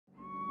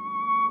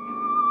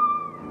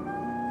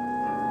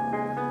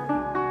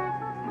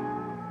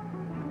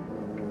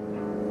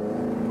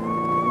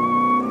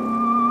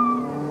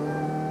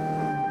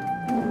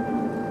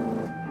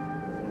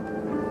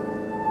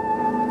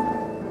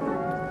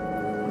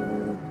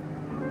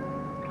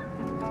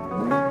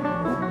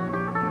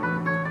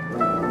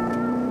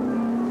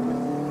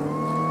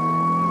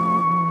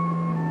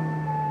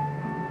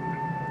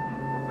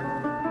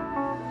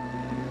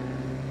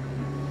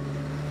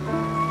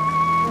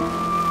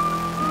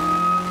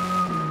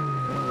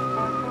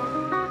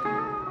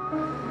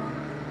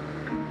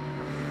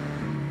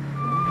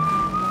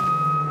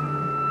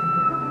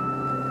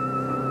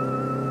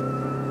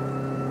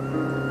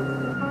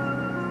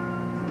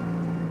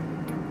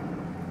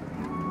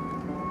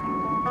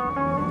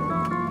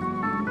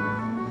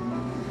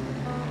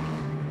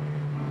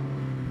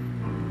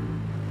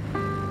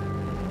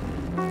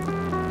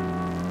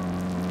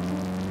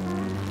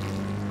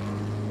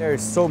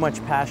There's so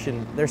much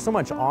passion, there's so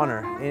much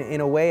honor.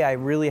 In a way, I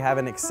really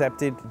haven't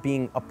accepted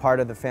being a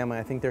part of the family.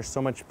 I think there's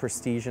so much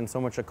prestige and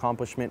so much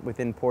accomplishment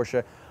within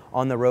Porsche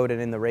on the road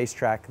and in the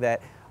racetrack that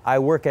I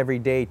work every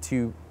day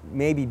to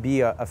maybe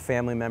be a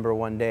family member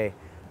one day,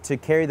 to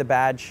carry the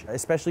badge,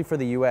 especially for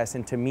the US,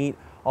 and to meet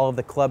all of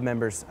the club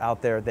members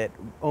out there that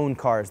own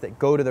cars, that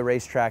go to the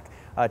racetrack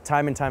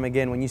time and time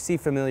again. When you see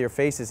familiar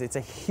faces, it's a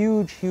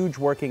huge, huge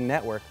working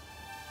network.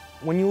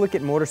 When you look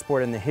at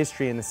motorsport and the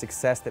history and the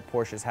success that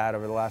Porsche's had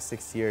over the last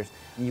 6 years,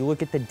 and you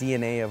look at the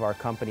DNA of our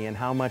company and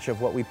how much of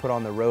what we put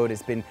on the road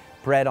has been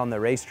bred on the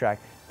racetrack,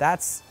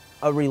 that's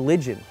a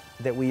religion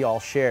that we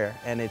all share,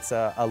 and it's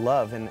a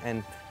love.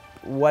 And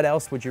what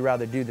else would you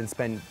rather do than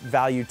spend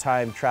valued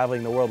time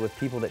traveling the world with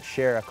people that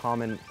share a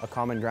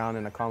common ground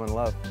and a common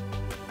love?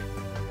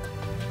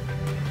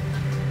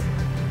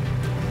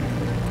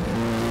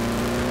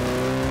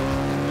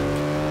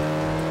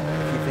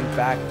 If you think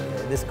back,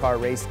 this car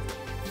raced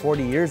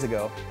 40 years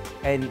ago,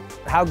 and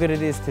how good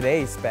it is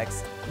today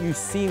specs, you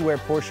see where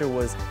Porsche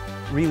was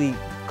really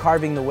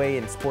carving the way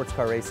in sports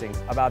car racing,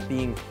 about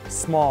being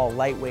small,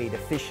 lightweight,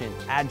 efficient,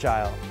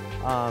 agile,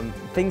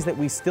 things that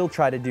we still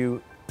try to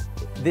do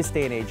this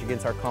day and age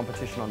against our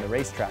competition on the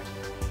racetrack.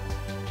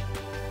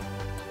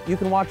 You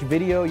can watch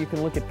video, you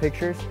can look at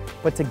pictures,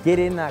 but to get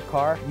in that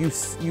car, you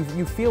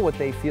feel what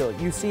they feel.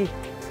 You see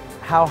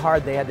how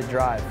hard they had to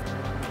drive.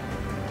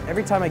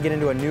 Every time I get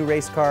into a new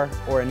race car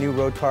or a new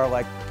road car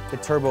like the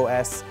Turbo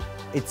S,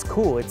 it's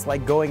cool. It's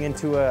like going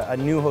into a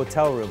new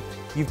hotel room.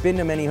 You've been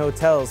to many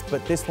hotels,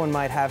 but this one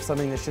might have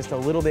something that's just a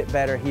little bit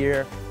better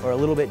here or a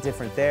little bit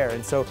different there.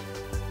 And so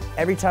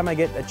every time I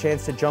get a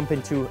chance to jump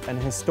into an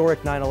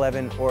historic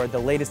 911 or the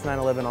latest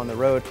 911 on the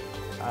road,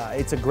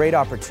 it's a great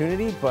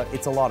opportunity, but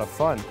it's a lot of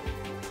fun.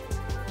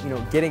 You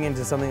know, getting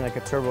into something like a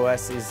Turbo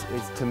S is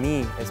to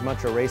me as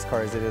much a race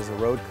car as it is a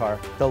road car.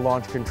 The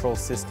launch control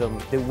system,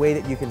 the way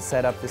that you can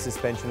set up the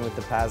suspension with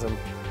the PASM,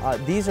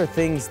 these are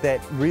things that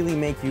really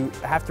make you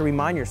have to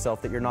remind yourself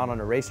that you're not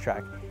on a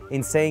racetrack.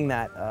 In saying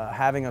that,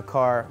 having a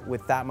car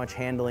with that much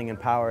handling and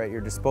power at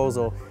your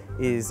disposal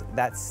is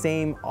that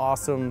same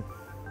awesome,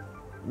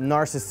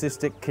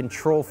 narcissistic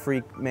control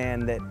freak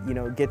man that, you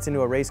know, gets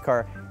into a race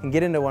car and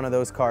get into one of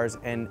those cars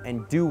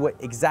and do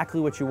exactly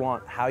what you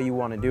want, how you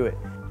want to do it.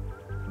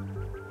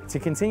 To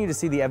continue to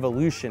see the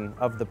evolution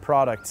of the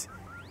product,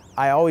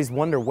 I always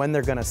wonder when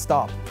they're going to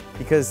stop,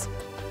 because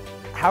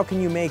how can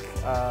you make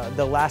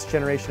the last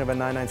generation of a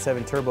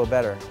 997 Turbo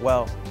better?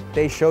 Well,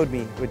 they showed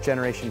me with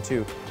Generation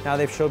 2. Now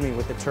they've showed me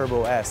with the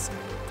Turbo S.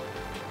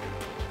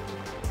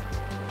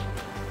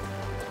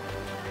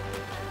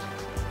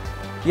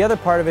 The other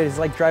part of it is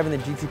like driving the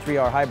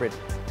GT3R hybrid.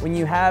 When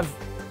you have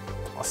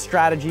a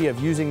strategy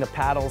of using the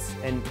paddles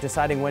and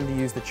deciding when to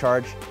use the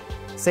charge,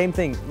 same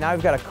thing. Now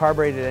you've got a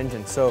carbureted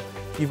engine, so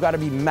you've got to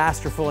be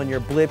masterful in your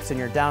blips and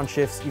your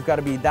downshifts. You've got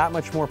to be that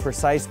much more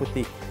precise with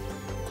the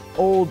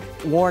old,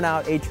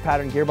 worn-out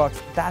H-pattern gearbox.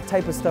 That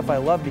type of stuff I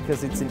love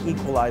because it's an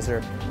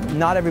equalizer.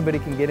 Not everybody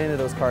can get into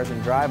those cars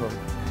and drive them.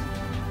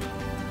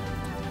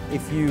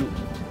 If you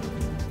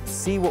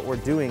see what we're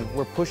doing,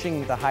 we're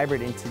pushing the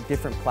hybrid into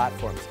different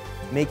platforms,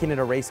 making it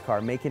a race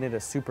car, making it a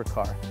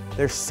supercar.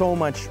 There's so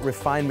much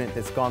refinement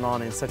that's gone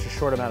on in such a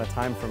short amount of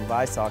time from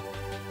Weissach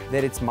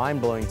that it's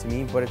mind-blowing to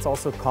me, but it's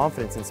also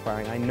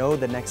confidence-inspiring. I know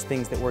the next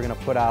things that we're going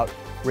to put out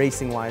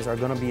racing-wise are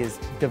going to be as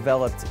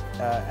developed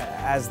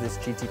as this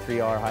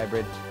GT3R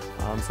hybrid,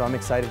 so I'm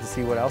excited to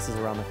see what else is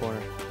around the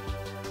corner.